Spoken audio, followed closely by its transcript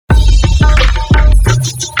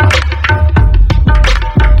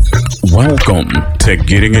Welcome to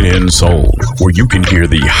Getting It In Soul, where you can hear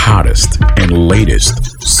the hottest and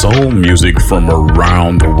latest soul music from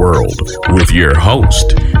around the world with your host,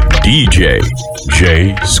 DJ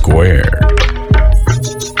J Square.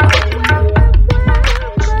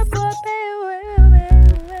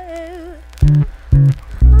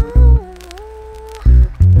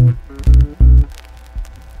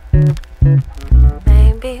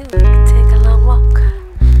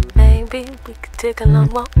 Take a long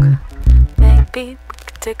walk. Maybe we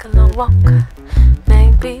could take a long walk.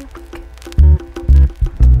 Maybe we could.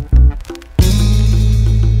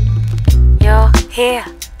 You're here,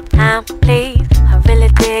 I'm pleased. I really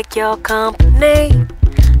dig your company.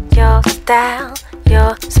 Your style,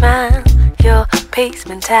 your smile, your peace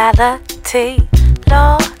mentality.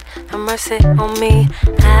 Lord, have mercy on me.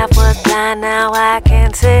 I was blind, now I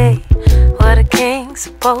can see what a king's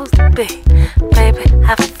supposed to be. Baby,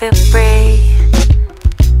 I feel free.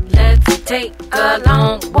 Let's take a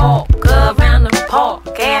long walk around the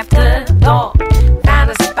park after dark. Find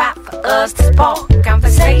a spot for us to spark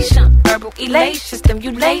conversation, verbal elation,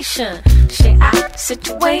 stimulation. Share our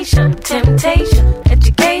situation, temptation,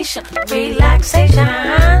 education, relaxation,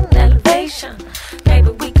 elevation.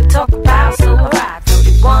 Maybe we could talk about so right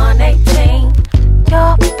 3118.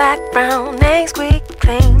 Your background ain't squeaky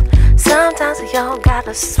clean. Sometimes y'all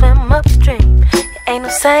gotta swim upstream. You ain't no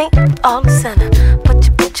saint, all a sinner, but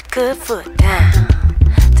you put your good foot down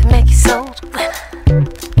to make your soul winner.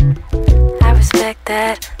 I respect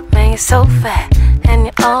that, man, you're so fat, and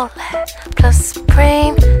you're all that, plus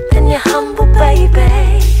supreme, then you're humble,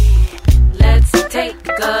 baby. Let's take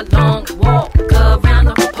a long walk around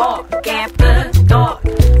the park after dark.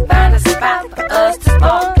 Find a spot for us to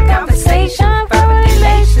spark conversation, verbal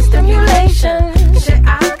elation, stimulation. Share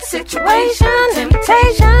our situation,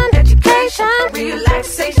 temptation, education,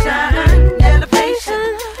 relaxation,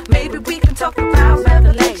 elevation. Maybe we can talk about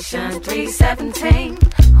Revelation 3:17.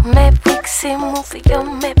 Or maybe we can see a movie, or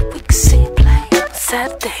maybe we can see a play on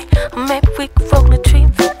Saturday. Or maybe we can roll a tree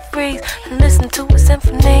for the breeze and listen to a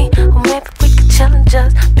symphony. Or maybe we can challenge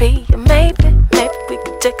us, be or maybe we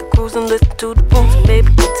could take a cruise and listen to the blues.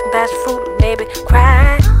 Maybe get some bad food, or maybe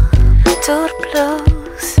cry to the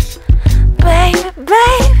blues. Baby,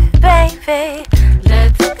 baby, baby,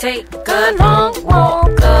 let's take a long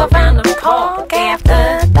walk around the park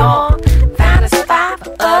after dark. Find a spot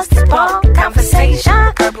for us to spark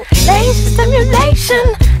conversation, verbal elation, stimulation.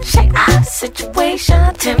 Share our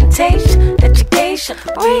situation, temptation, education,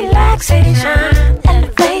 relaxation,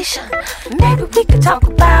 elevation. Maybe we could talk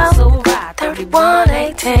about so right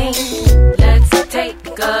 3118. Let's take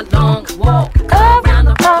a long walk around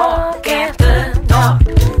the park after dark.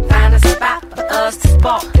 Find a spot for us to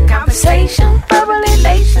spark conversation, verbal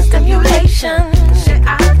elation, stimulation. Share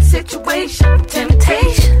our situation,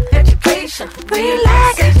 temptation, education,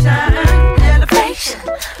 relaxation, elevation.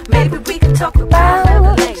 Maybe we can talk about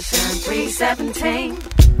Revelation 3:17.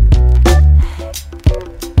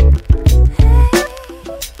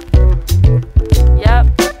 Yep.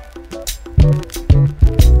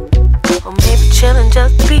 Or maybe chillin'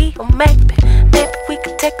 just be, or maybe we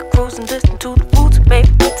could take a cruise and listen to the roots. Maybe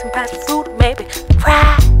eat some passion fruit, maybe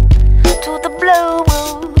cry to the blues,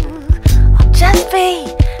 or just be.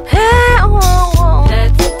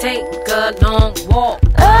 Let's take a long walk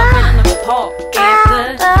around the park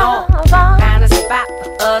after dark. Find a spot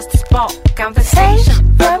for us to spark conversation,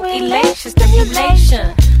 verbal elation,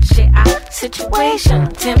 stimulation. Share our situation,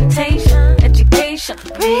 temptation, education,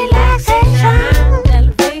 relaxation,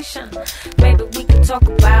 elevation. Maybe we can talk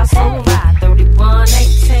about soul ride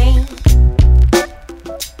 3118.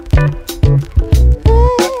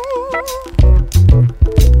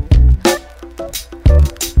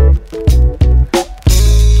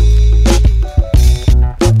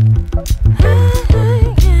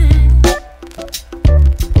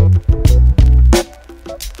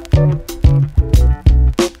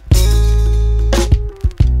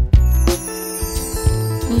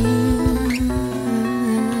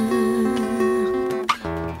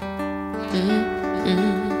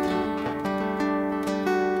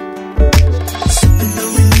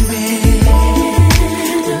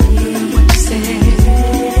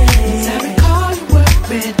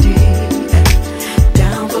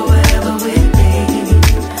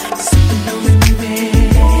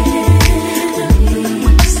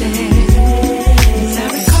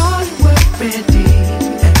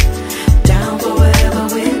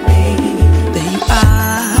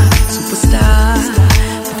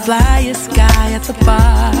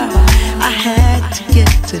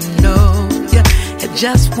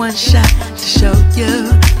 Just one shot to show you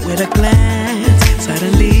with a glance.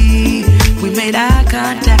 Suddenly we made eye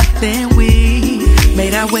contact. Then we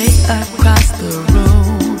made our way across the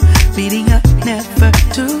room, meeting up never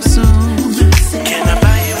too soon. Can I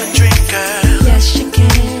buy you a drink, girl? Yes, you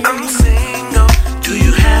can. I'm single. Do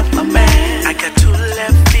you have a man? I got 2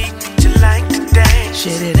 left feet. Would you like to dance?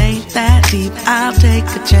 Shit, it ain't that deep. I'll take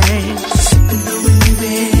a chance. Sipping on the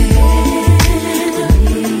bed.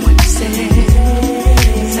 What you say?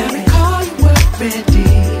 'Cause I recall you were ready.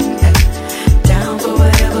 Down for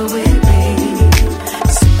whatever with me.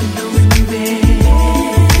 Sipping on the bed.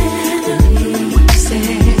 What you say?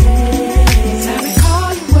 'Cause I recall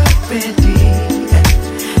you were ready.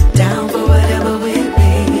 Down for whatever with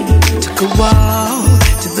me. Took a walk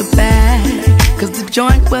to the back, 'cause the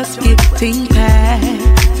joint was getting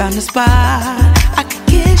packed. Found a spot I could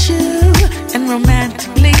kiss you and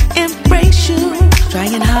romantically embrace you.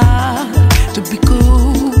 Trying hard to be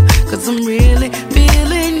cool, 'cause I'm really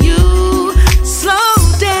feeling you. Slow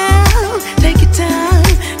down, take your time,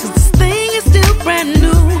 'cause this thing is still brand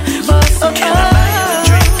new. Can I buy you a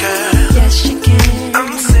drink, girl? Yes, you can.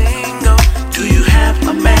 I'm single. Do you have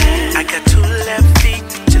a man? I got 2 left feet.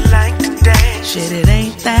 Would you like to dance? Shit, it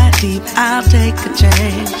ain't that deep. I'll take a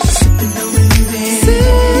chance. Sipping on the bed.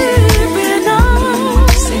 Sipping on.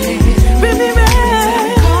 Bring me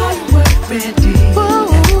ready. Call you were ready.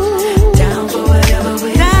 Down for whatever we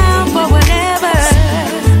down for whatever.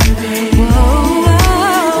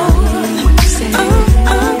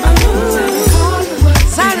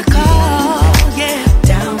 Sorry, call, yeah.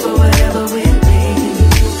 Down for whatever with me.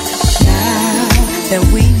 Now that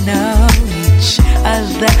we know each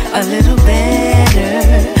other a little better,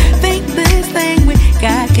 think this thing we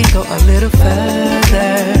got can go a little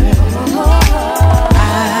further. I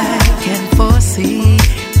can foresee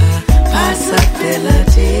a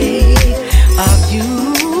possibility of you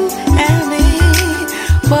and me.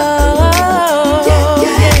 Whoa,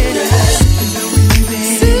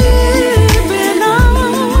 sipping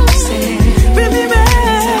on, bring me ready.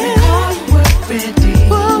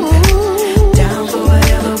 Whoa, down for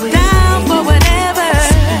whatever we down for whatever.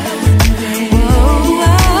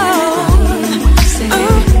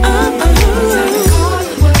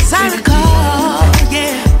 Sorry, call,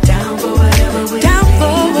 yeah. Down for whatever we down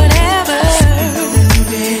for whatever.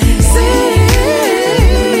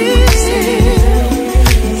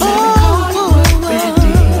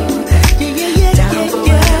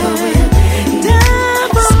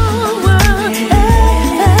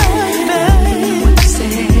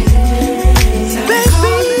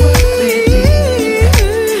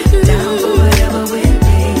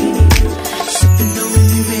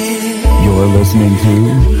 You're listening to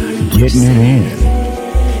Getting It In.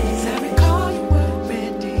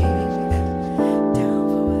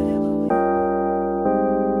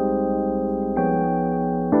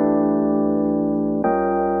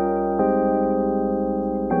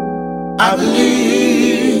 I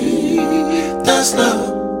believe that's love.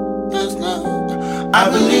 That's love. I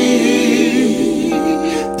believe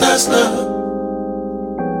that's love.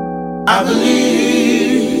 I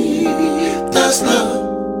believe that's love.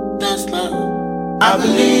 That's love. I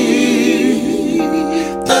believe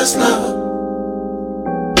that's love.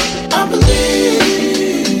 I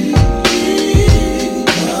believe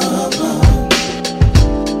love.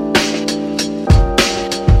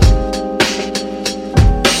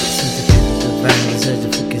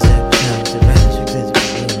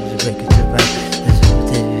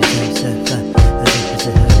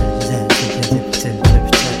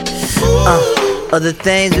 Other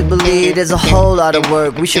things we believe, there's a whole lot of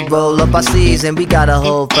work. We should roll up our sleeves and we gotta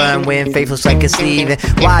hold firm when faithful's like a sleeve. And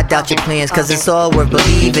why doubt your plans, cause it's all worth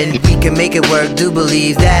believing. We can make it work, do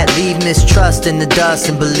believe that. Leave mistrust in the dust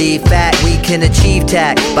and believe fact. We can achieve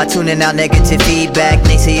tact by tuning out negative feedback.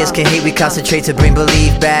 Naysayers can hate, we concentrate to bring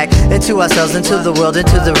belief back into ourselves, into the world,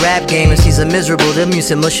 into the rap game. If she's a miserable, the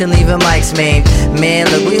music mush and leave a mic's main. Man,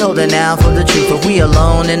 look, we holding out for the truth. If we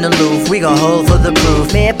alone and aloof, we gon' hold for the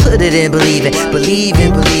proof. Man, put it in, believe it. Believe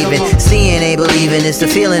in, seeing ain't believing, it's the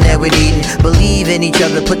feeling that we're needing. Believe in each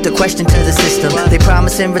other, put the question to the system. They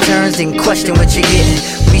promise in returns, then question what you're getting.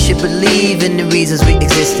 We should believe in the reasons we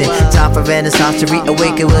exist in. Time for renaissance to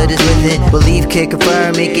reawaken what is within. Belief can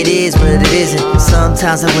confirm, make it is what it isn't.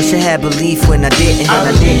 Sometimes I wish I had belief when I didn't.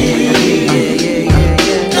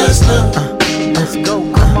 That's love. Let's go,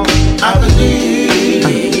 come on. I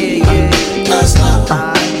believe that's love. Come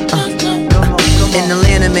on, come In the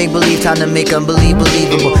land of make-believe, time to make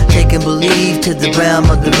unbelievable. Taking believe to the realm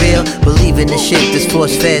of the real. Believing the shit that's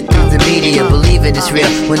force-fed through the media. Believing it's real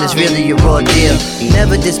when it's really a raw deal.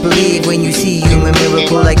 Never disbelieve when you see human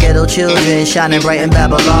miracle like ghetto children shining bright in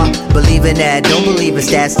Babylon. Believing that, don't believe in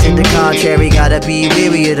stats to the contrary. Gotta be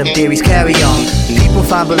weary of them theories, carry on. People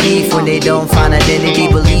find belief when they don't find identity.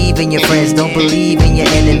 Believe in your friends, don't believe in your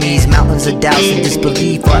enemies. Mountains of doubts and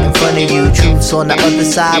disbelief right in front of you. Truth's on the other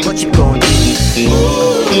side, what you gonna do?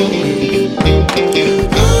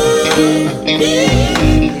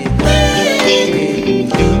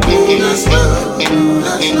 That's love,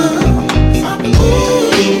 that's love. I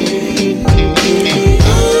believe.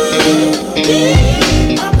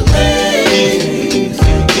 I believe.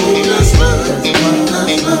 That's love,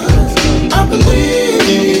 that's love. I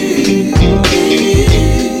believe.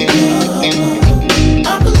 I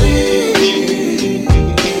believe.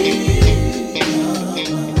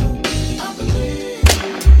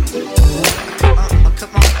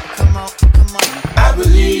 Come on. I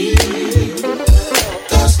believe.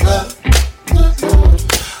 That's love.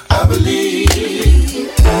 I believe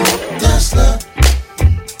that's love.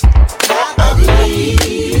 I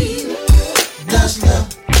believe that's love.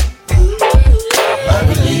 I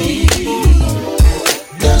believe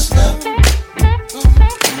that's love.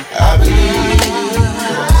 I believe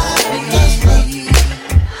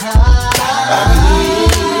that's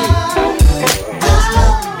love.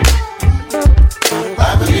 I believe that's love.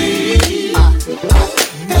 I believe that's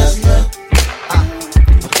love.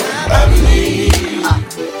 I believe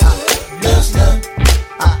that's love.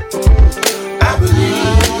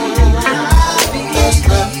 I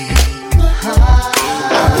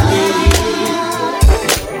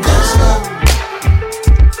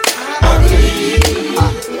believe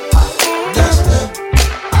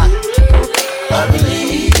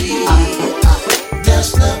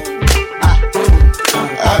that's love.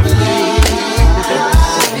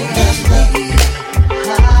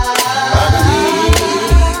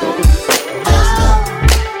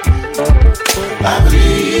 I believe that's love. I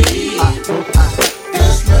believe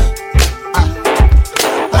that's love.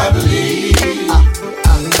 I believe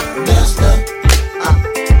that's love.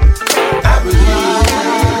 I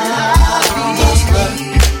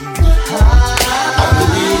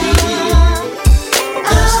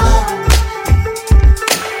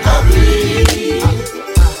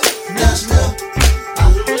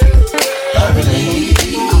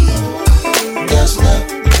believe that's love.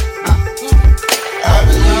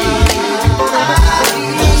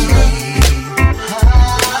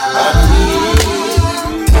 I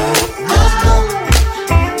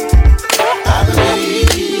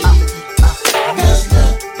believe that's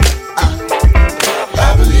love. I believe that's love. I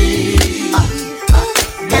believe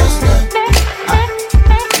that's love.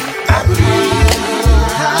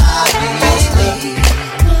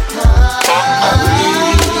 I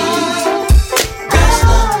believe that's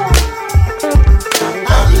love. I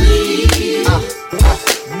believe that's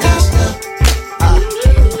love.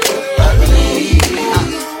 I believe.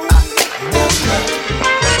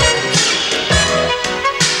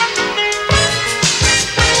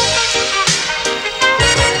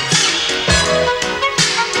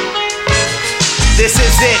 This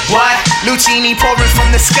is it, what? Lucini pouring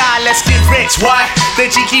from the sky, let's get rich, what? The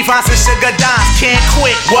Jiki finds the sugar dimes, can't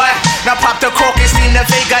quit, what? Now pop the cork and steam the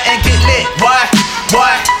Vega and get lit, what?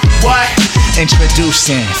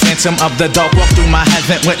 Introducing Phantom of the Dark, walk through my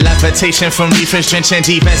heaven with levitation from reefers, drenching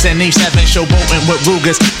defense and E7, showboating with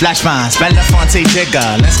Rugers, flash vines, Belafonte Digger.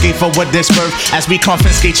 Landscape forward this birth as we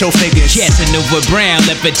confiscate your figures. Casanova Brown,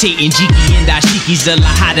 levitating Jiki and Dashiki's the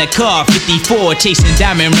Lahada car, 54, chasing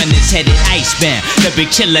diamond runners headed icebound. The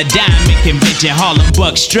big chiller diamond convention, Harlem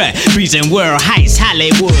Buck strut, freezing world heights,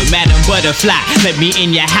 Hollywood, Madam Butterfly. Let me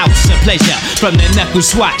in your house, a pleasure. From the knuckle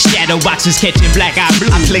swatch, shadow boxes catching black eye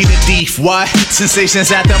blue. I play the thief, what?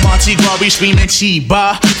 Sensations at the Monte Gras, screaming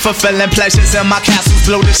Chiba. Fulfilling pleasures in my castles,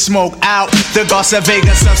 blow the smoke out. The Garza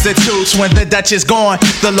Vega substitutes when the Dutch is gone.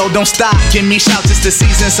 The load don't stop, give me shouts, it's the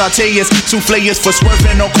season. Sauteers, souffleurs for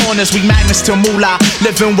swerving no corners. We magnets to moolah,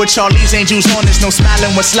 living with Charlie's Angels honest. No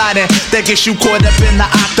smiling when sliding, that gets you caught up in the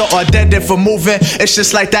octa or dead if we're moving. It's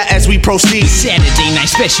just like that as we proceed. Saturday night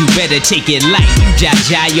special, better take it light. You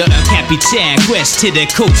Jaja, you're a Capitan. Quest to the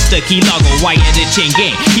coast, the Key Largo, wire the chain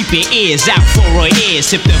gang. Keep your ears out for a ear,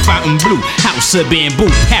 sip the fountain blue. House of bamboo,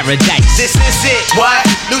 paradise. This is it, what?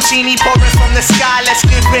 Lucini pouring from the sky, let's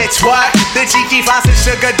get rich, what? The Jiki finds the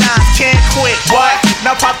sugar dimes, can't quit, what?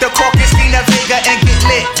 Now pop the cork and steam the Vega and get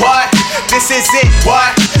lit, what? This is it,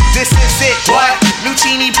 what? This is it, what?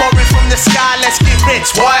 Lucini pouring from the sky, let's get rich,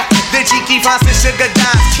 what? The Jiki finds the sugar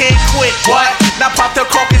dimes, can't quit, what? Now pop the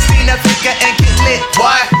cork and steam the figure and get lit,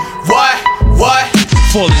 what?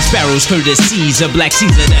 Falling sparrows, courtesies of Black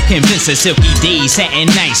Caesar that convince us. Silky days,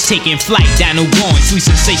 satin nights, taking flight. Dino going, sweet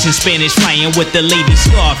sensation, Spanish flying with the lady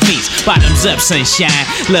Scarface. Bottoms up, sunshine,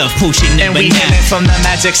 love potion and number 9. And we hailing from the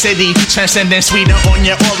Magic City, transcending sweeter on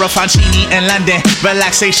your aura. Fontini in London,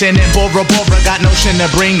 relaxation in Bora Bora. Got notion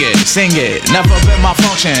to bring it, sing it. Never been my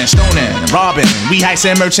function, stoning, robbing. We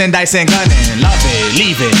heisting merchandise and gunning. Love it,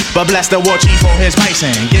 leave it, but bless the war chief for his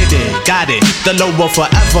bison. Get it, got it. The low will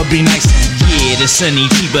forever be nice. Yeah, the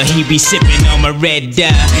sunny Chiba, he be sipping on my red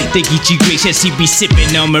dye. The Geechee gracious, he be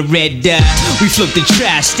sipping on my red dye. We float the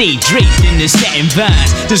tri-state draped in the satin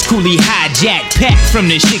vines. This coolie hijack pack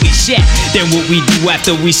from the sugar shack. Then what we do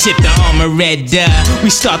after we sip the armor red dye?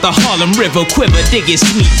 We start the Harlem River quiver, dig it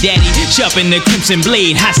sweet daddy. Sharpen the crimson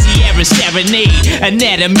blade, high Sierra serenade.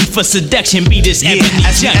 Anatomy for seduction, be this ebony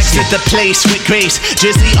as we junction. exit the place with grace,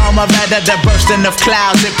 drizzly armor red the bursting of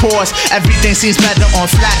clouds, it pours. Everything seems better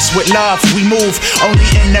on flats with love. We move only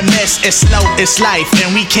in the mist, it's slow, it's life, and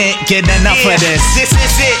we can't get enough of this. This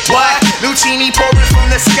is it, what? Lucini pouring from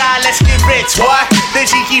the sky, let's get rich, what? The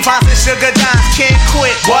Jiki finds the sugar dimes, can't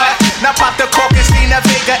quit, what? Now pop the cork and steam the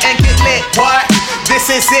Vega and get lit, what? This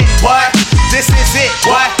is it, what? This is it,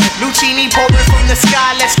 what? Lucini pouring from the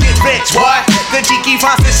sky, let's get rich, what? The Jiki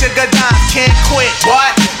finds the sugar dimes, can't quit, what?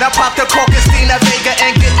 Now pop the cork and steam the Vega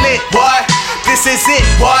and get lit, what? This is it,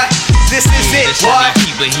 what? This is it, what?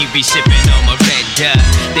 He be sipping on my red dye.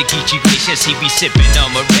 The Geechee gracious, he be sipping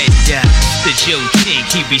on my red dye. The Joe Chink,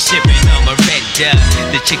 he be sipping on my red dye.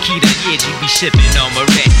 The Chiquita, yeah, he be sipping on my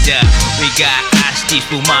red dye. We got Asti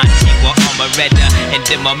Fumanti on my red dye. And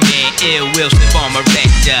then my man Ill Will sip on my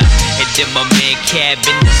red dye. And then my man Cab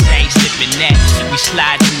in the same sipping that. We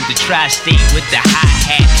slide through the tri-state with the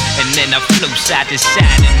hi-hat. And then I flow side to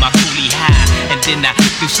side in my coolie high. And then I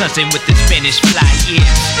do something with the Spanish fly, yeah.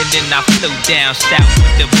 And then I flow down south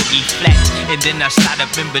with the boogie flats. And then I slide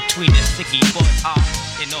up in between the sticky boy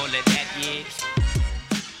and all of that, yeah.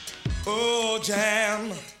 Oh,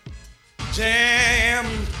 jam, jam,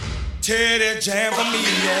 Teddy jam for me,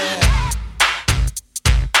 yeah.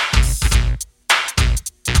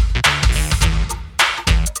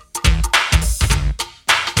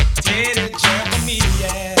 Teddy jam for me,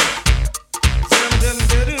 yeah.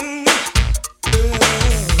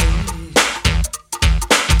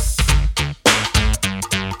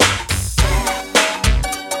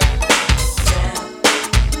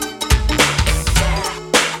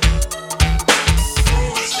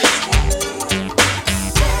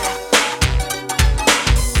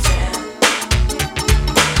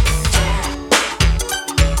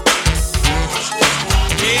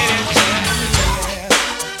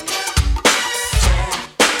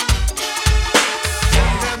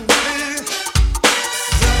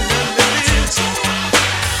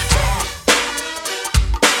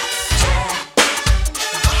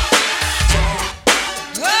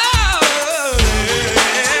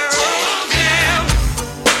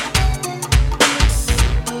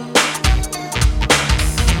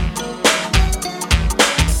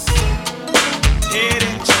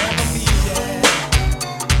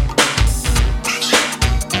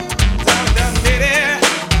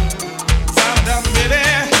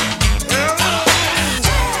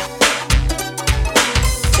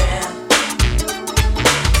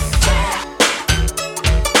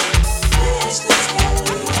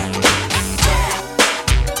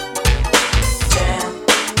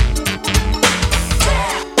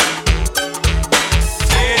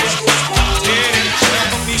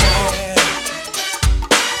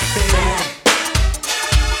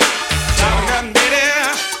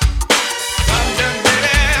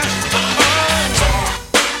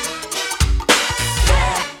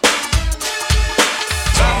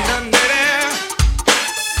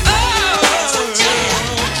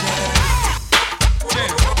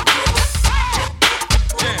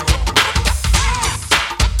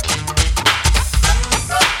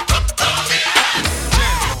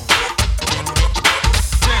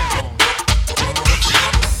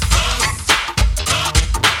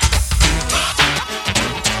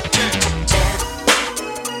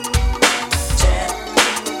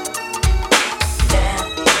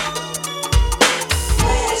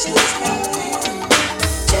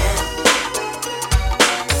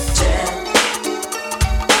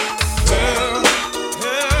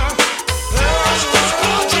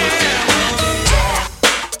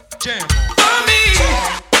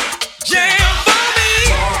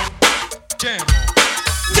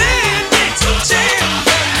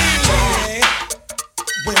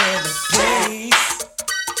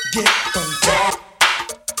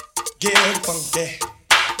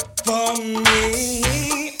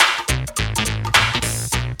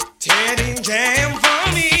 jam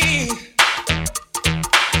for me.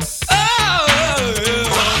 Oh,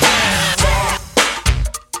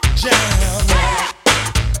 jam,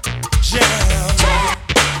 jam,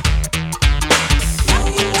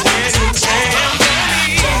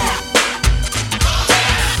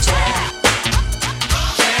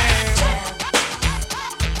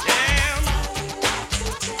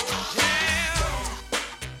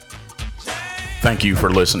 Thank you for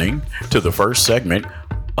listening to the first segment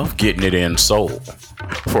of Getting It In Soul.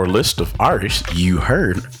 For a list of artists you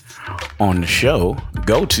heard on the show,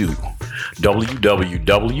 go to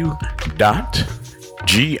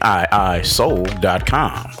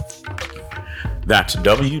www.giisoul.com. That's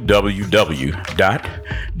www.giisoul,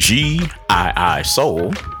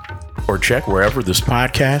 or check wherever this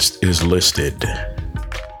podcast is listed.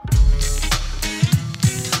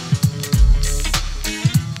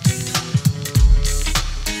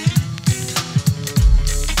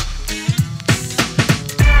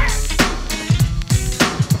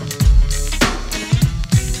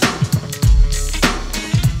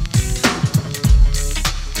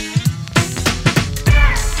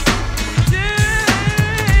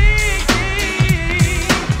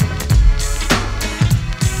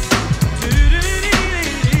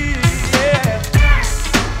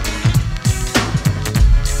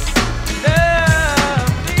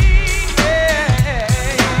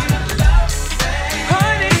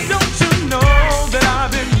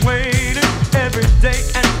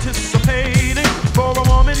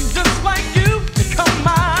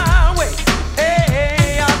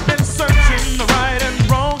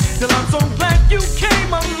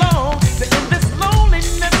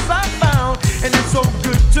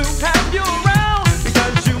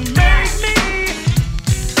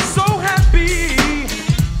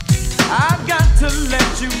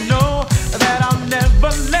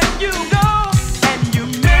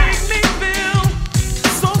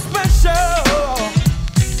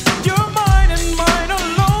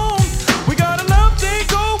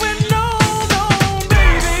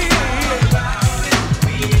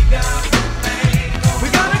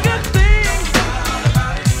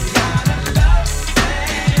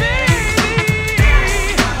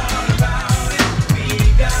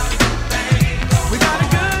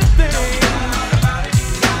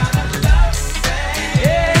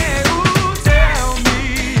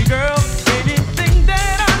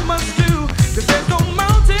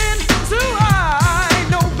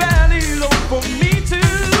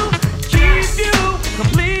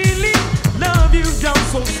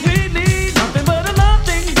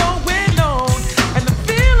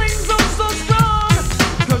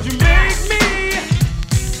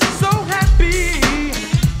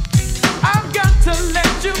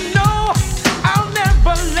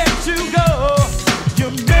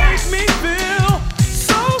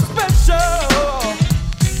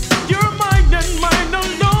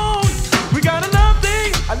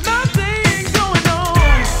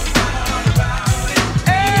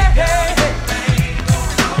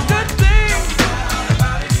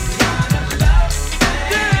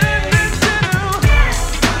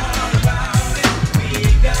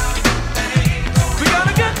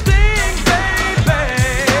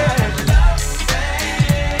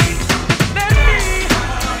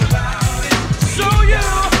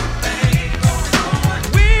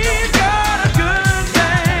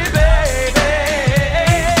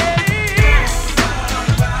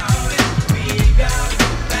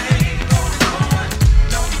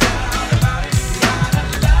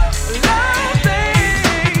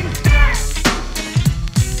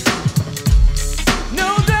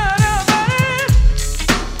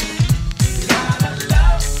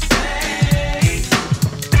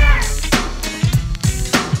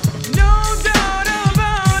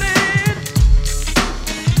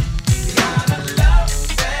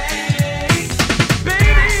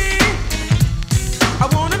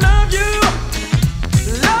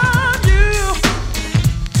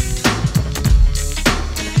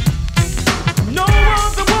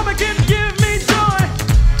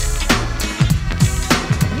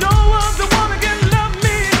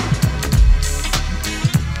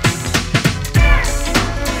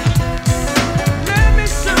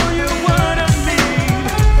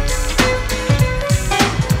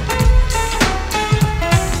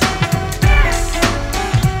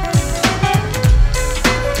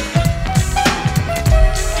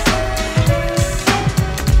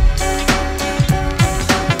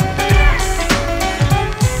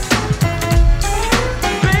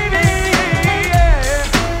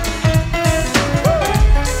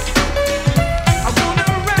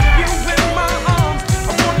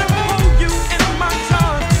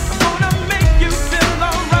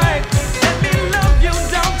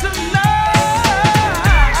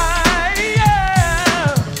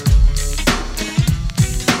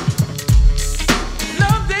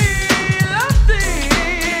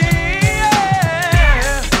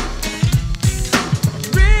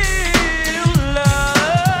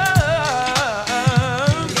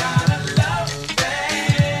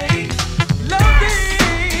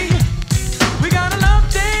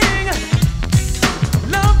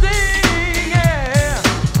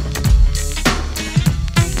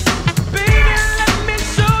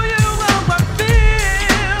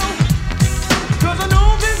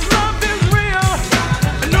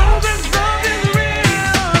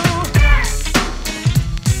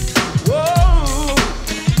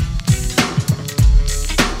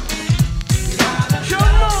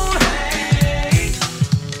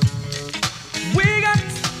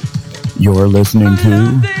 You're listening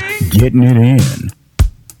to Getting It In.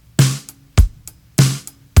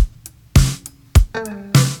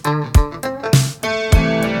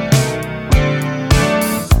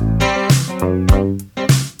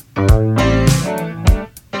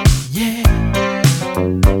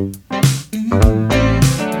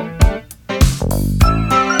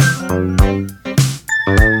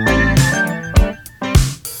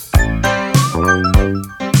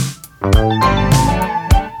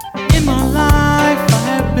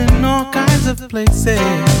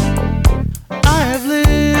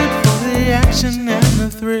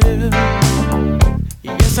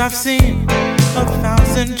 I've seen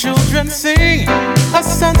 1,000 children sing a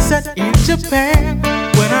sunset in Japan.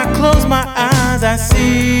 When I close my eyes, I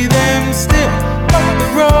see them still, but the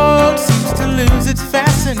road seems to lose its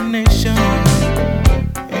fascination.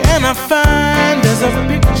 And I find there's a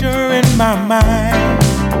picture in my mind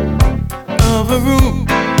of a room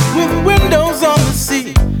with windows on the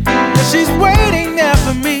sea, and she's waiting there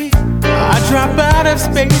for me. I drop out of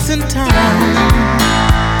space and time,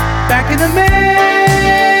 back in the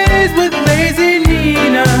maze with lazy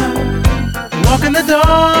Nina, walking the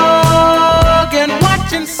dog and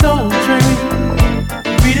watching Soul Train,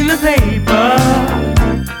 reading the paper,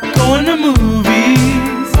 going to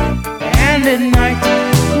movies, and at night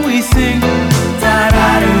we sing da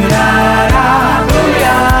da da da da, ooh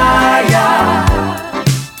yeah yeah.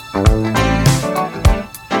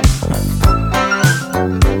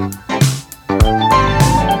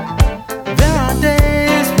 There are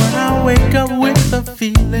days when I wake up with a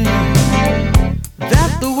feeling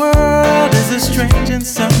that the world is a strange and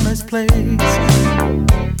sunless place.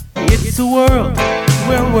 It's a world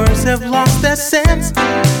where words have lost their sense,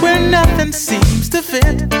 where nothing seems to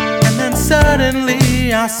fit. And then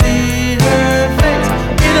suddenly I see her face.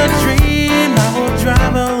 In a dream I will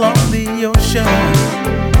drive along the ocean,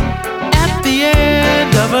 at the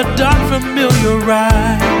end of a dark familiar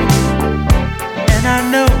ride. And I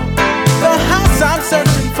know the house I'm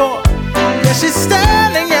searching for, yeah, she's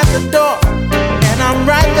standing at the door, and I'm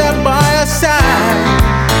right there by her side.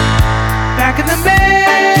 Back in the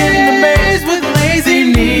maze with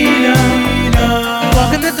lazy Nina,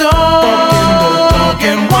 walking the dog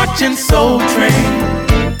and watching Soul Train,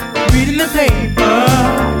 reading the paper,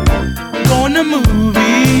 going to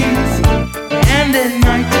movies, and at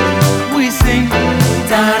night we sing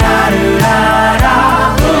da da da da da,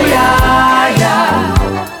 ooh yeah yeah.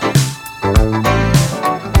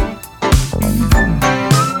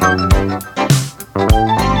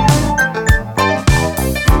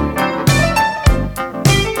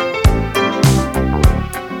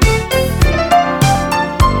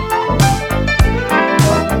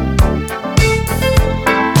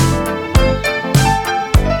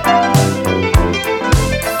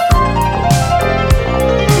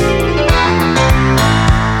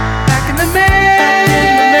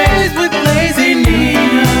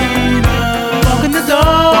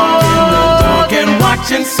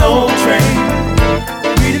 Soul Train,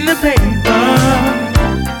 reading the paper,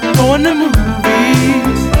 going to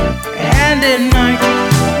movies, and at night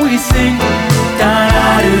we sing da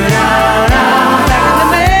da da da. Back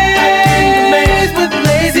in the maze with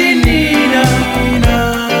lazy Nina,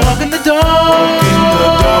 walking the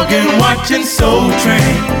dog and watching Soul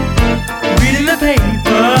Train, reading the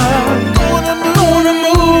paper, going to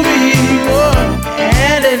movies,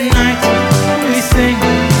 and at night we sing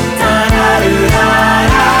da da da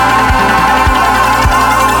da.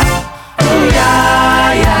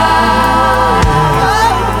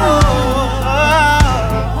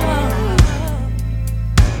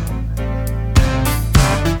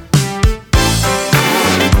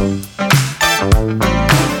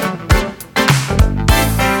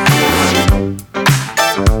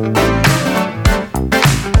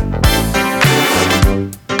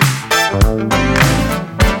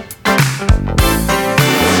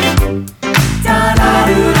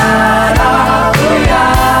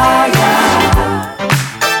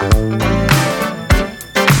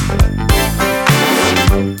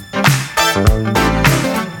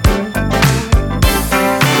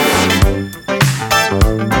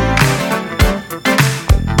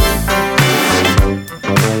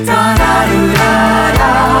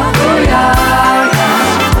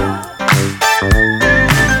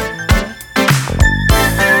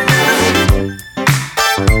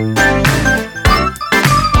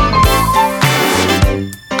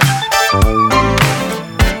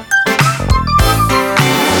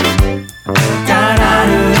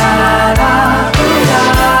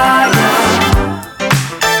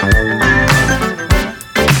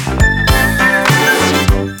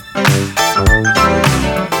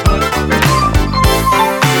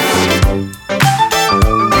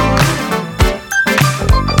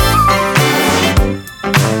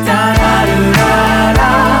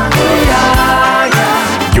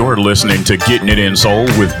 listening to Getting It In Soul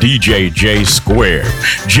with DJ J Square.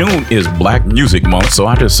 June is Black Music Month, so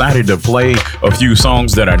I decided to play a few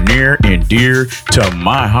songs that are near and dear to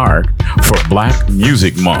my heart for Black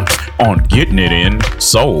Music Month on Getting It In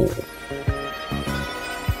Soul.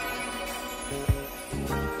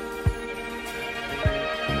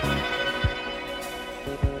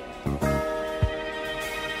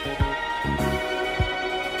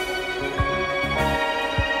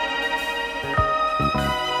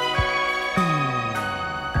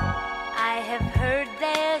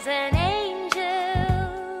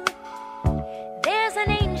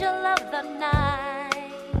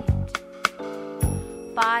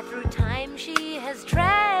 Far through time she has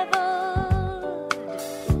traveled,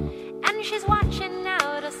 and she's watching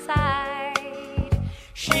out of sight.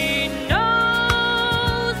 She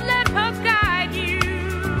knows, let her guide you.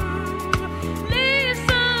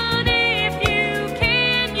 Listen if you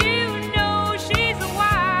can, you know she's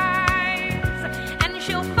wise, and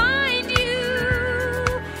she'll find you.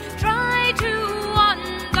 Try to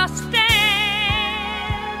understand.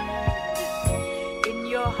 In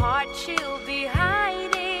your heart she'll be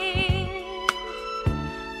hiding,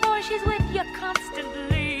 she's with you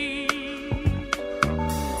constantly.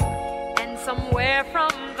 And somewhere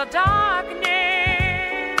from the darkness,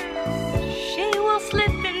 she will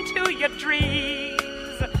slip into your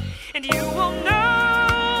dreams, and you will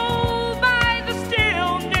know by the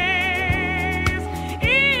stillness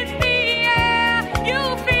in the air.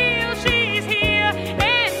 You'll feel she's here,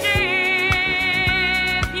 and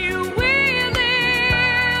if you will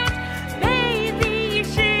it, maybe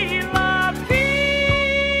she'll appear.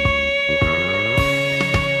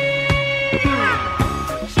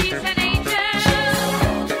 She's an angel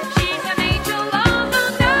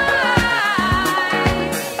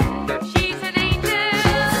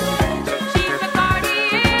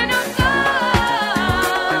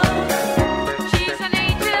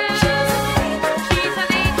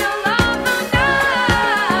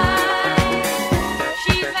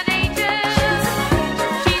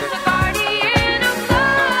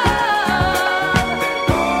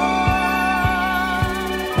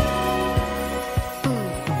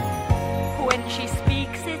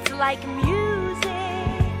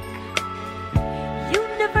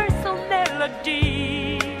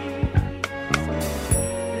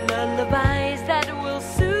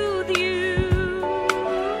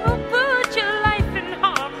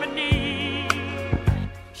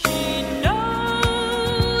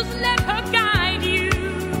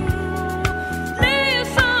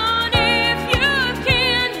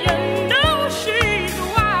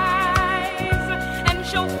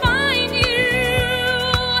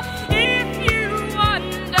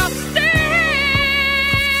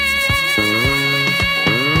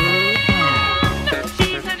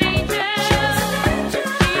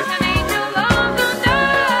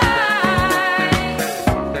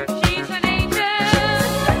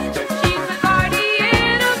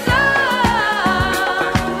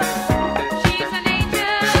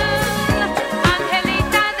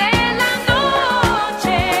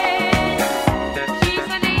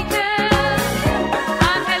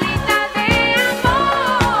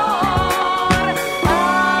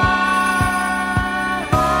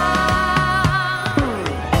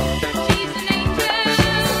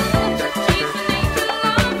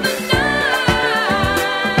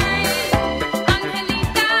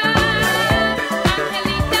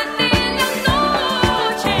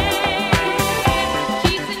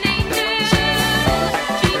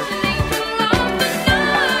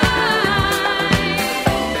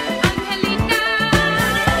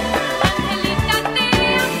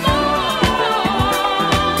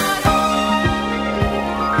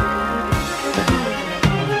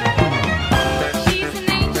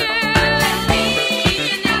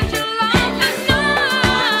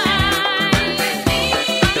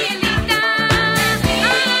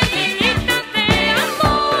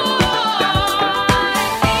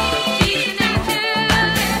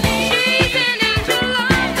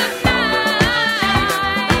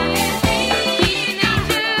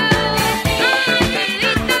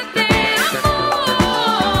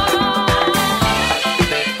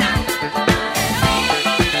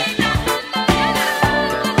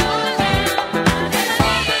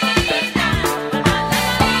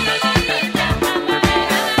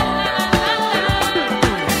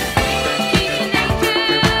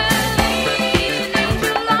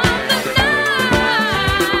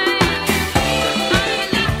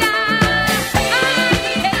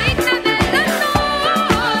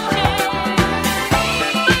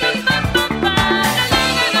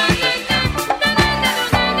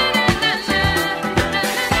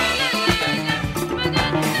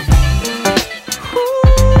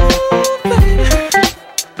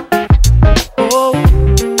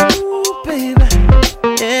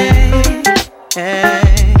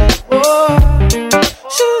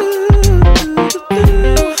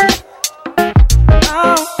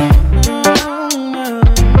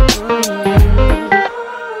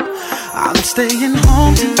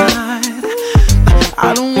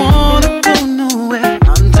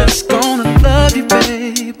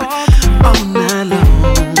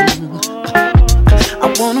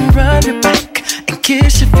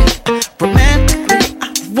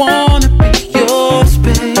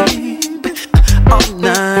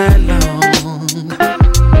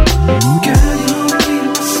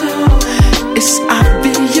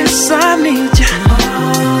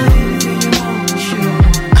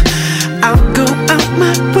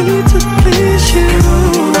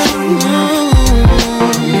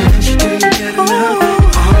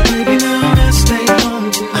Oh, baby, now let's stay home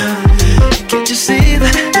tonight. Can't you see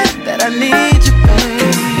that I need you, baby?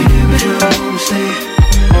 I wanna stay.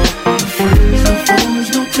 No friends, no phones,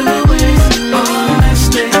 no two-ways. Oh, let's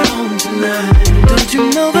stay home tonight. Don't you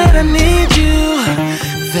know that I need you?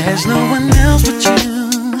 There's no one else but you.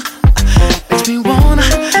 Makes me wanna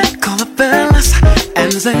call the fellas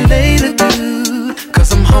and say later, dude, 'cause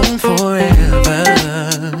I'm home forever.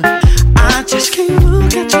 I just can't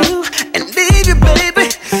look at you and leave you, baby.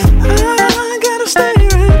 I gotta stay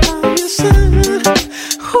right by your side.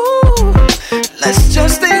 Ooh, let's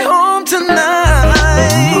just stay home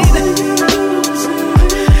tonight.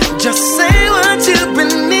 Just say what you've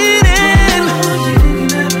been needing,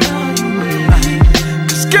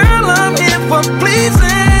 'cause girl, I'm here for pleasing.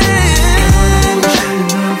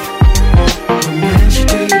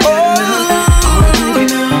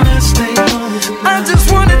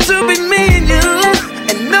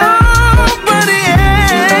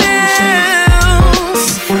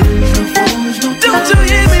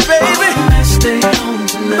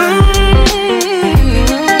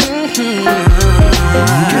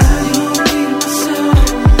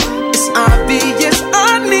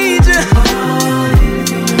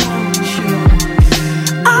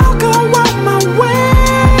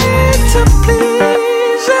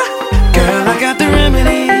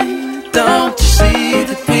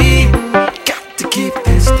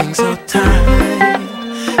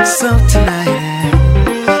 So tonight,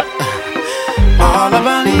 all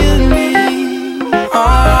about you and me.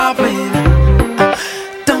 Oh, baby,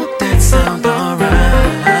 don't that sound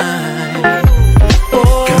alright?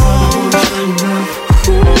 Oh, girl, I love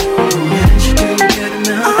you. Yes, you do get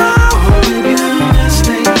enough. Oh, baby, let's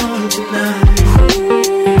stay home tonight. Ooh,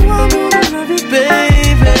 I wanna love you,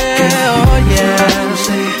 baby. Oh, yeah.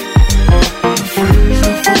 Stay. No friends,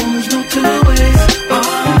 no phones, no two-ways.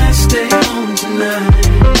 Oh, let's stay home tonight.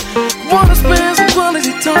 Wanna spend some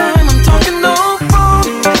quality time. I'm talking no phone,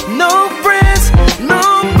 no friends, no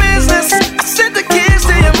business. I sent the kids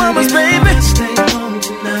to your mama's, baby. Stay home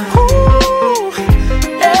tonight. Ooh,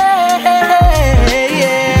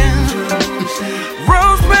 yeah.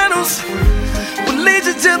 Rose petals will lead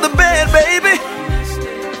you to the bed, baby.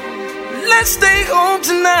 Let's stay home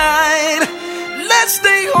tonight. Let's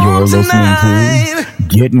stay home tonight.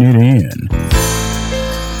 Getting it in.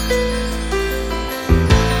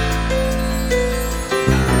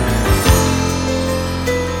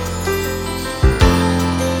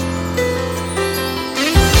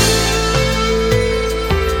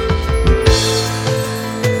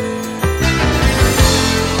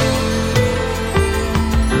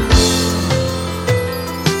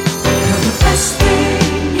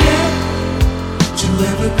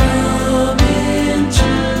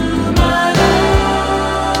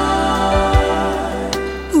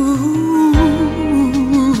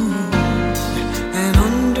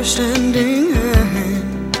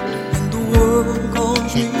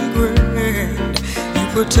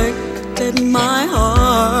 Protected my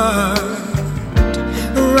heart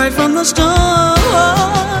right from the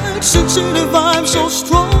start. 65 so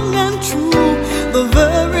strong and true, the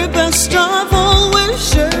very best I've always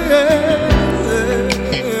shared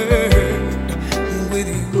with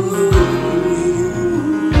you.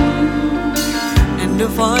 And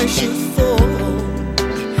if I should fall,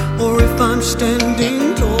 or if I'm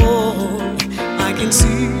standing tall, I can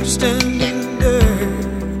see you standing there,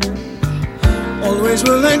 always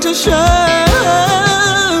willing to share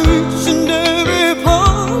each and every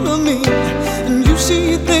part of me. And you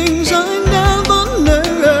see things I never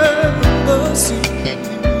see.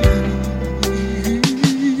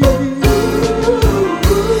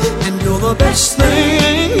 And you're the best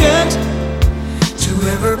thing yet to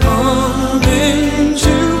ever come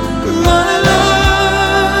into my life.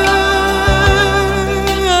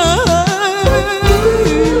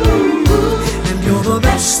 And you're the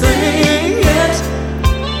best thing yet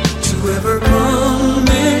to ever come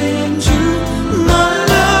into my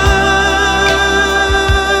life.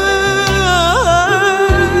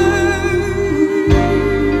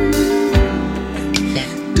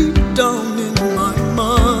 Deep down in my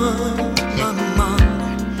mind,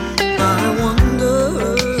 I wonder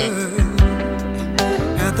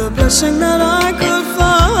at the blessing that I could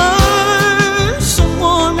find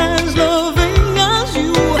someone as loving as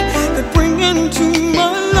you, that bring into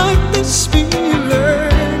my life this feeling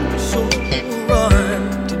so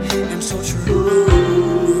right and so true,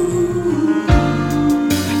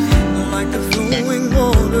 like the flowing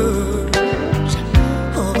waters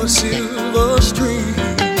of a silver stream,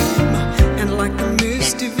 and like the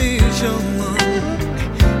misty vision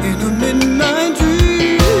in a midnight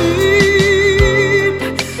dream.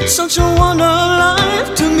 Such a wonderful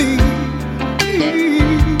life to me.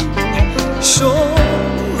 Sure,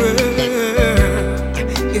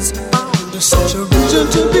 it's bound to such a reason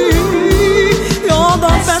to be. You're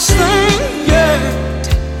the best thing yet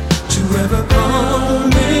to ever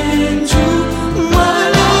come into my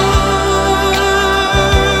life.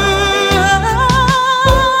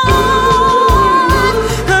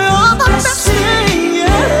 You're the best thing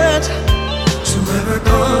yet to ever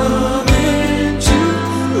come into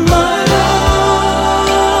my life.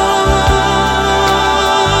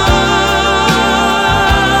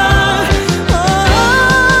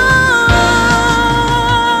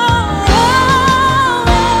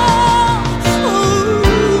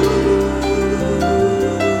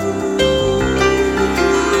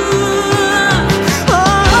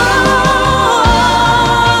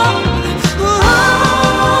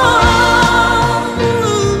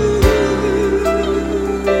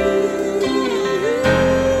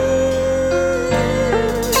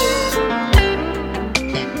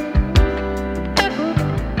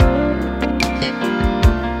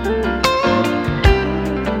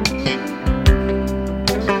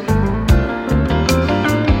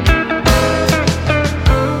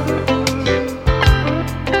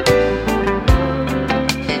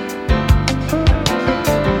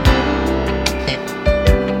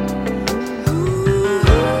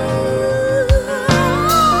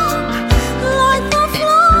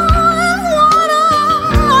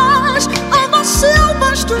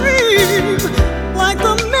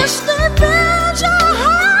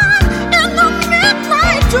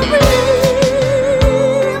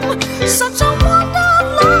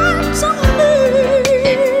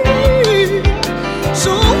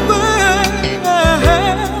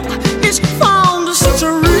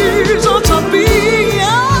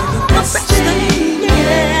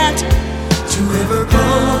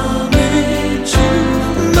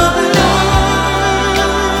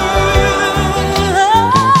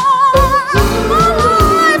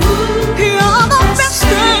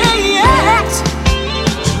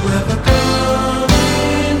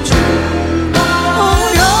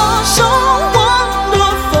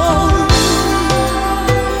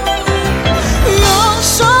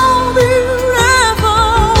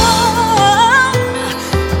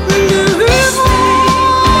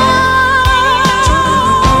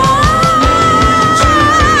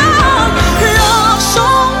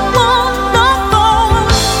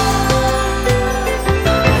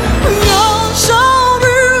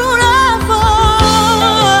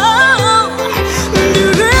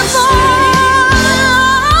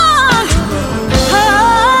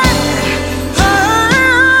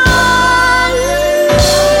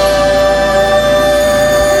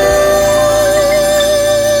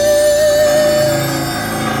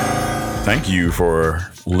 Thank you for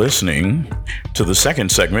listening to the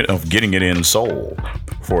second segment of Getting It In Soul.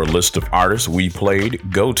 For a list of artists we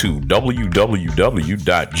played, go to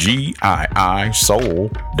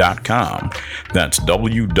www.giisoul.com. That's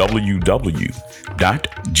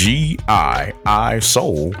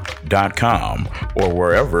www.giisoul.com, or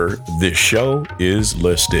wherever this show is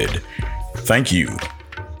listed. Thank you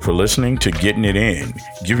for listening to Getting It In,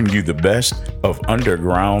 giving you the best of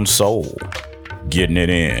underground soul. Getting it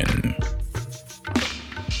in.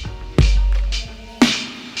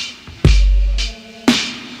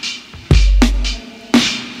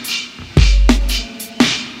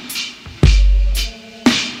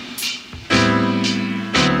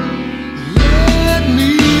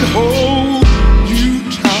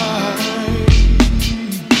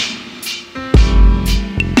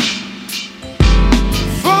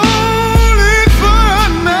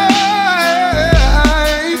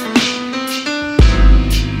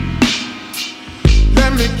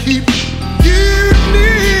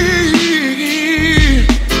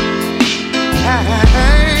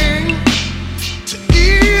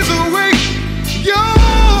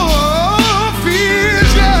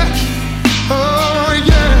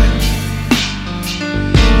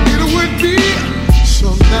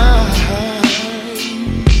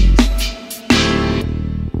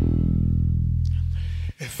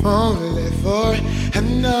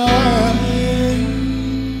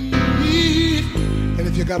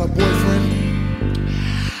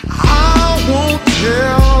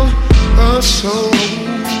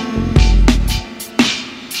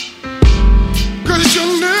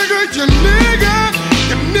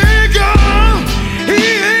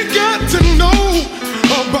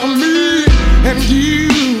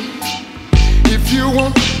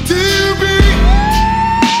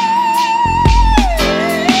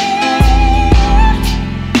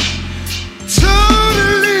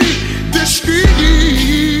 Totally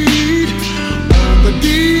discreet on the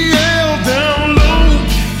DL.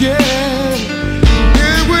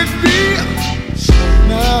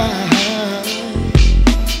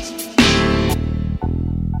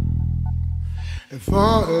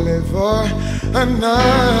 for a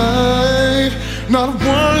night. Not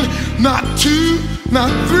one, not two,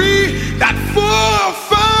 not three, not 4 or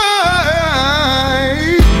 5.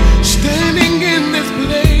 Standing in this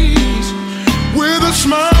place with a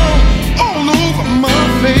smile all over my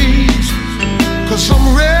face. 'Cause I'm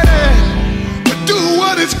ready to do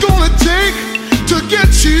what it's gonna take to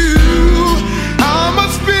get you. I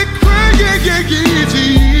must be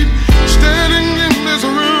crazy standing in this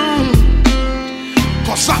room,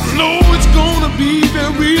 'cause I know it's gonna be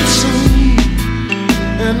very soon.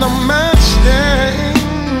 And I'm asking,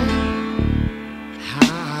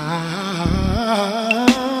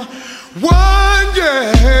 one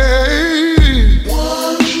day,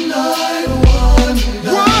 one night,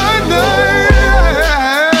 one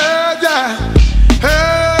night, yeah.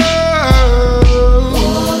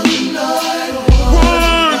 One night,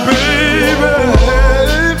 one baby.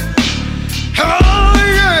 Oh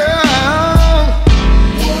yeah.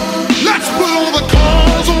 Let's put all the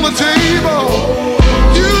cards on the table.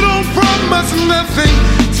 Nothing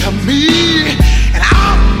to me, and I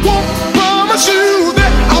won't promise you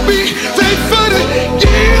that I'll be faithful to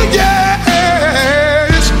you. Yes,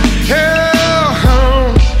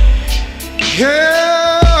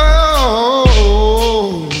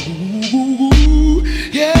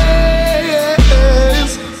 yeah, yes,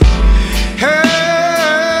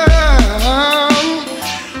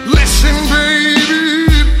 listen, baby,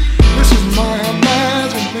 this is my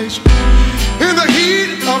imagination in the heat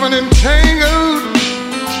of an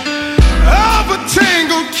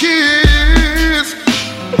tangled kiss.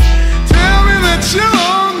 Tell me that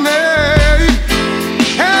your name,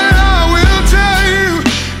 and I will tell you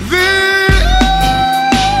this.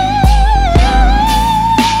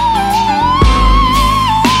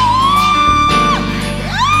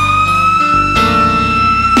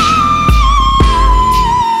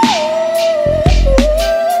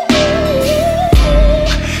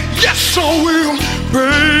 Yes, I will,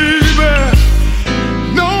 baby.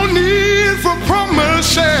 No need for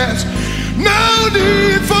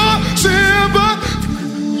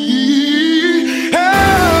sympathy.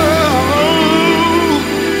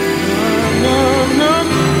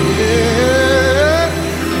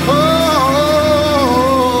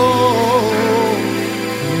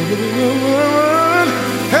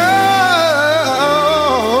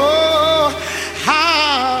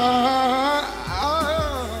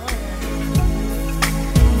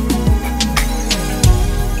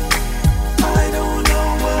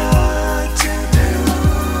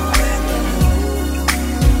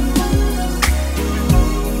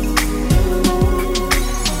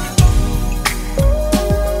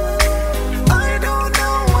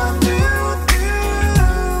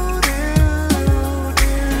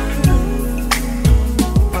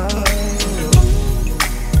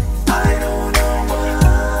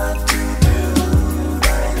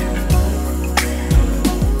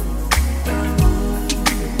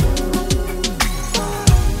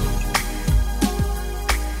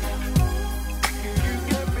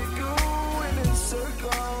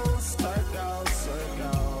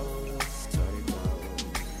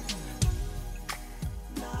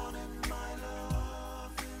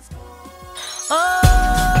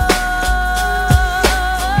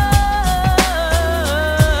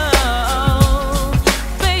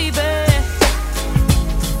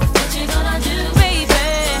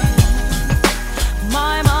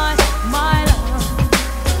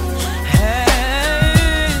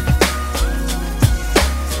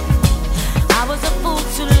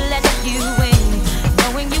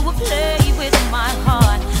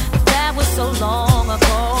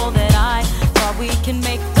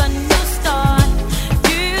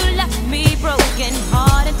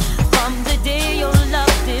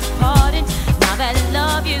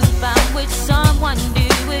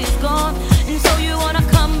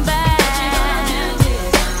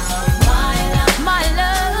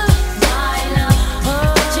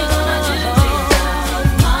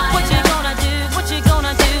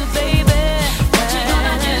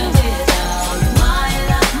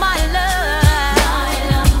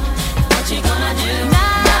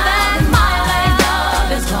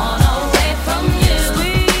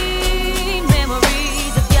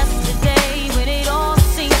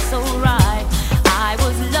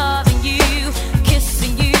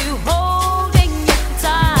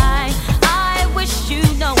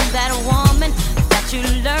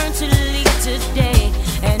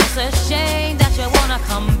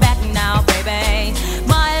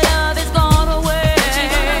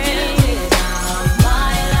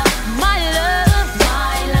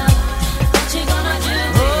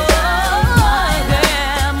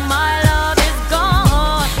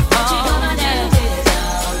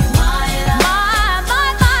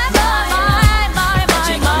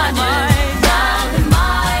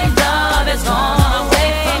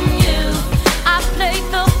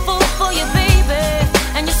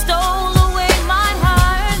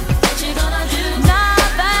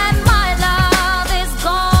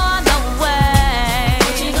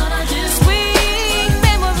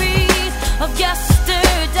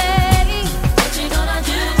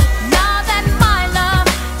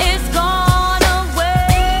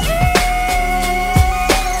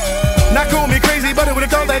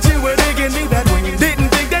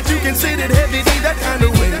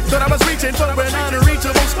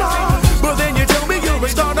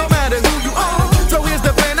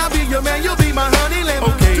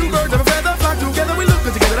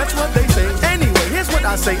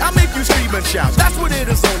 I say, I make you scream and shout. That's what it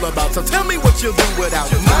is all about. So tell me what you'll do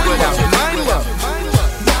without my love. My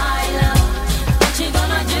love, what you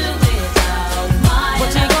gonna do without my love?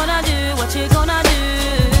 What you gonna do? What you gonna do?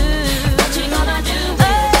 What you gonna do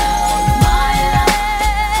without my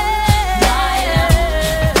love? My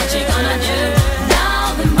love, what you gonna do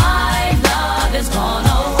now that my love is gone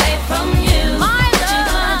away from you? My love, what you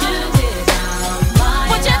gonna do without my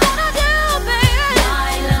love? What you gonna do, baby?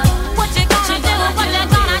 My love, what you gonna do? What you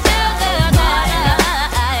gonna do without my love?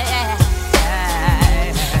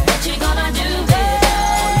 What you gonna do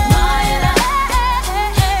without my love?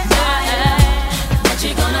 What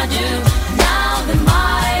you gonna do now that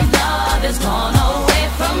my love is gone away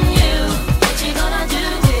from you? What you gonna do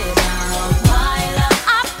without my love? I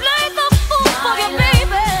played the fool for you,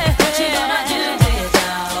 baby. What you gonna do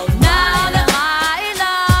without now that my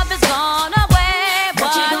love is gone away?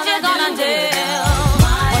 What you gonna do?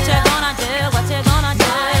 What you gonna do? What you gonna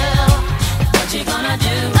do? What you gonna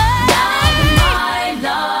do now that my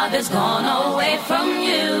love is gone away from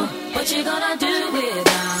you? What you gonna do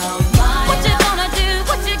without my love? What you gonna do?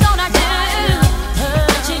 What you gonna do?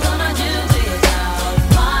 What you gonna do without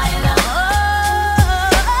my love?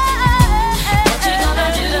 What you gonna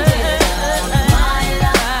do without my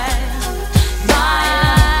love?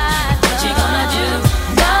 What you gonna do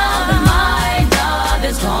now that my love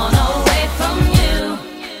is gone away from you?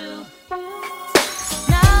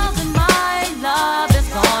 Now that my love is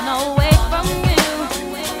gone away from you.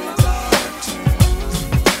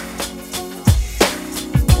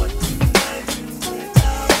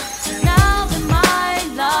 Now that my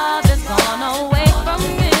love is gone away from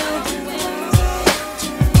you.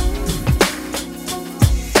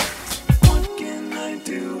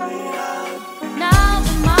 Now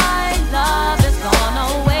that my love is gone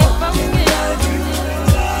away from you.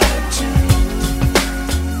 Now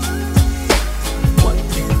that my love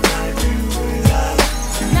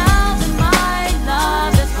is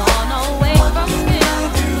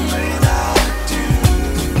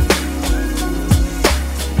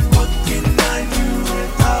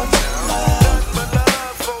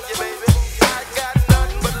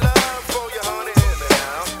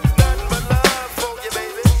away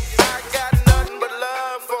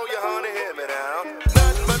from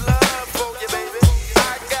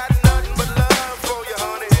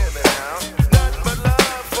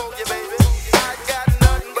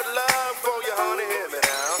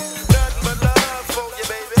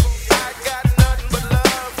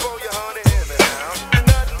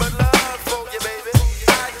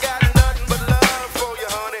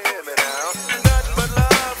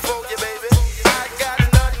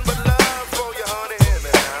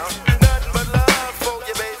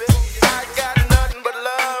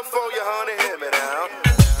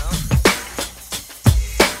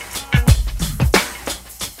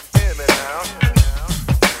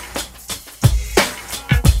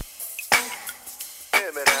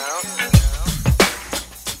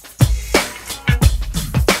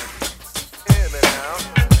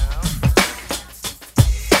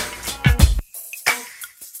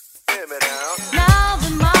Now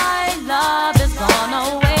that my love is gone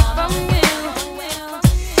away from you.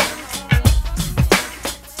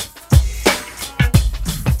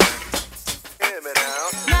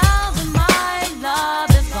 Now that my love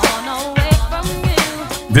is gone away from you.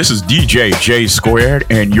 This is DJ J Squared,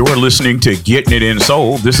 and you're listening to Getting It In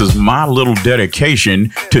Soul. This is my little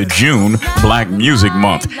dedication to June, Black Music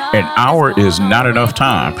Month. An hour is not enough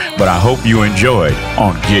time, but I hope you enjoyed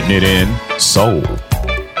on Getting It In Soul.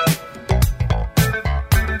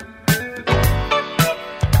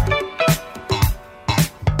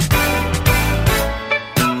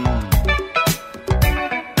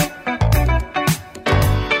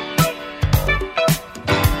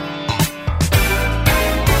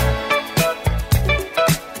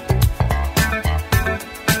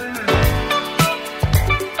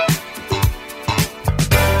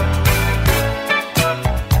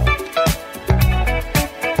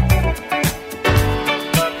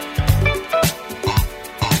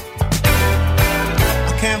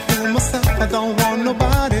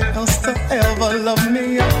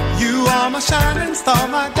 shining star,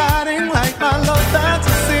 my guiding light, my love that's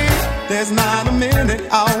a sea. There's not a minute,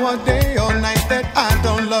 hour, day or night that I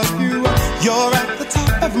don't love you. You're at the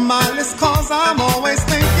top of my list, cause I'm always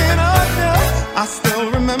thinking of you. I still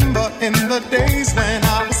remember in the days when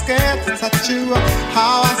I was scared to touch you,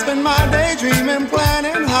 how I spent my day dreaming,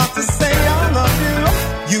 planning how to say I love you.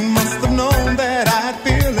 You must have known that I had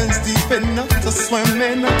feelings deep enough to swim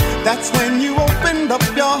in. That's when you opened up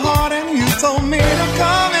your heart and you told me to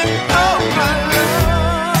come in. Oh my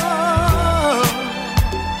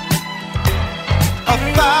love,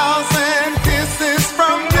 1,000 kisses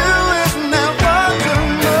from you is never too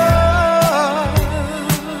much.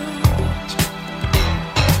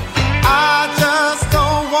 I just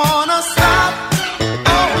don't wanna stop.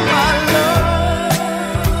 Oh my love,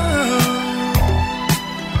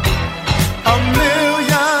 a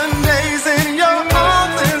million days in your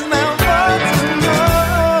arms is never too much.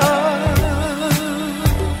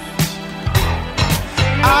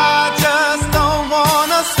 I just don't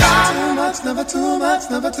wanna stop. Too much, never too much,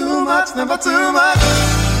 never too much, never too much.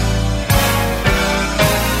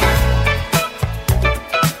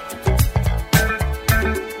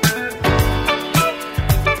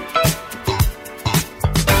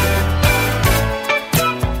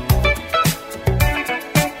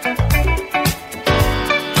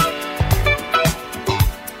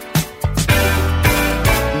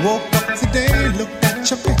 Woke up today, looked at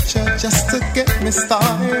your picture just to get me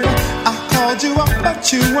started. I called you up,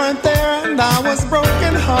 but you weren't there, and I was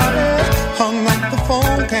broken hearted. Hung up the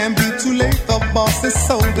phone, can't be too late. The boss is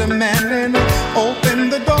so demanding.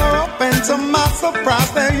 Opened the door up, and to my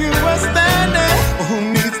surprise, there you were standing. Who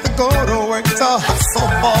needs to go to work to hustle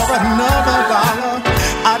for another dollar?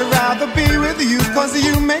 I'd rather be with you, 'cause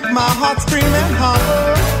you make my heart scream and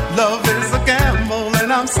holler. Love is a gamble, and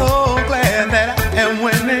I'm so glad that I am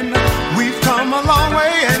winning. We've come a long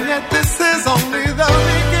way, and yet this is only the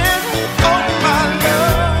beginning. Oh my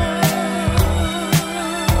love,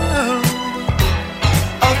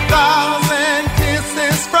 1,000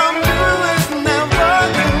 kisses from you is never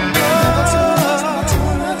too much.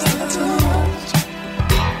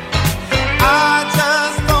 I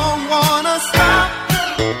just don't wanna stop.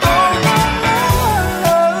 Oh my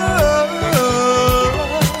love,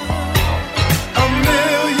 a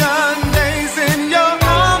million days in your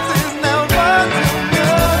arms is never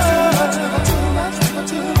too much.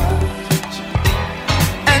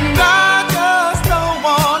 And I just don't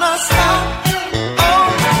wanna stop. Oh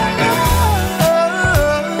my love,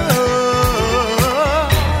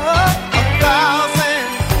 1,000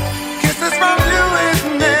 kisses from you is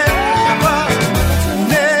never,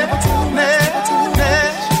 never, never.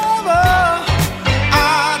 I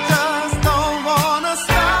just don't wanna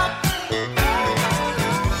stop.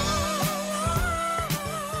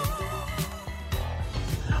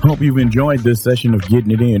 Hope you've enjoyed this session of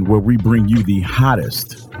Getting It In, where we bring you the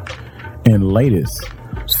hottest and latest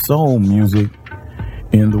soul music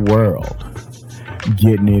in the world.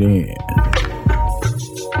 Getting It In.